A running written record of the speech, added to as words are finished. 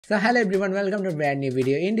So hello everyone, welcome to a brand new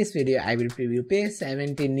video. In this video I will preview PES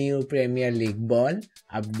 17 new Premier League ball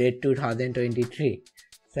update 2023.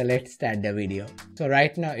 So let's start the video. So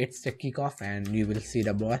right now it's the kickoff and you will see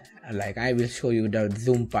the ball. Like I will show you the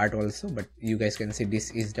zoom part also, but you guys can see this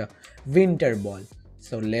is the winter ball.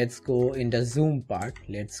 So let's go in the zoom part,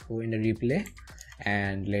 let's go in the replay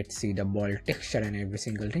and let's see the ball texture and every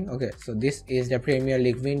single thing. Okay, so this is the Premier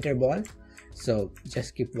League winter ball. So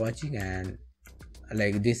just keep watching, and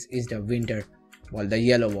like this is the winter ball, the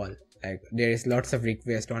yellow ball. Like there is lots of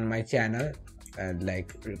requests on my channel and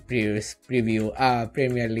like previous preview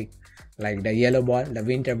Premier League, like the yellow ball, the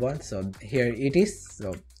winter ball. So here it is,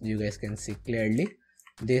 so you guys can see clearly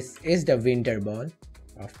this is the winter ball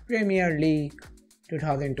of Premier League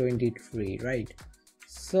 2023, right?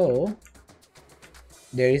 So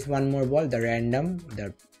there is one more ball, the random,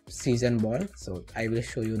 the season ball, so I will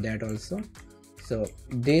show you that also. So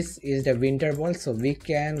this is the winter ball, so we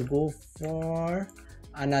can go for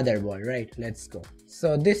another ball, right? Let's go.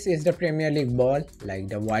 So this is the Premier League ball, like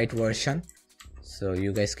the white version. So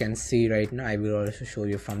you guys can see right now, I will also show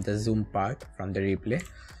you from the zoom part, from the replay.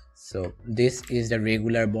 So this is the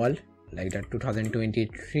regular ball, like the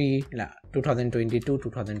 2022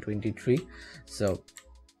 2023. So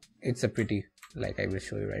it's a pretty, like I will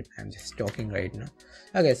show you, right? I'm just talking right now.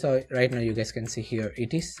 Okay, so right now you guys can see here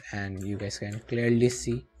it is, and you guys can clearly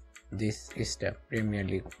see this is the Premier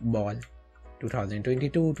League ball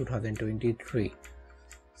 2022 2023.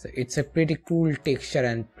 So it's a pretty cool texture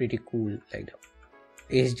and pretty cool, like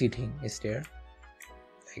the HD thing is there.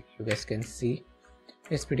 Like you guys can see,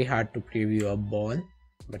 it's pretty hard to preview a ball,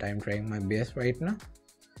 but I'm trying my best right now.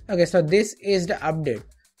 Okay, so this is the update.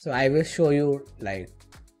 So I will show you like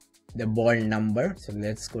the ball number, so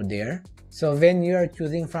let's go there. So when you are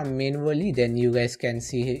choosing from manually, then you guys can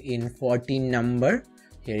see in 14 number,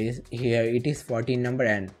 here it is 14 number,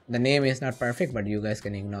 and the name is not perfect, but you guys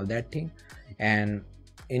can ignore that thing. And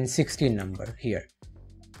in 16 number, here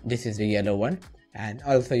this is the yellow one, and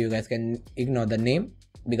also you guys can ignore the name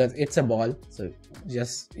because it's a ball, so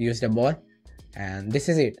just use the ball. And this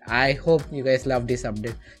is it. I hope you guys love this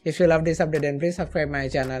update. If you love this update, then please subscribe my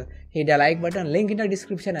channel, hit the like button, link in the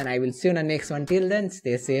description, and I will see you in the next one. Till then,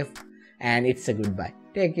 stay safe and it's a goodbye.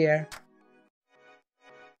 Take care.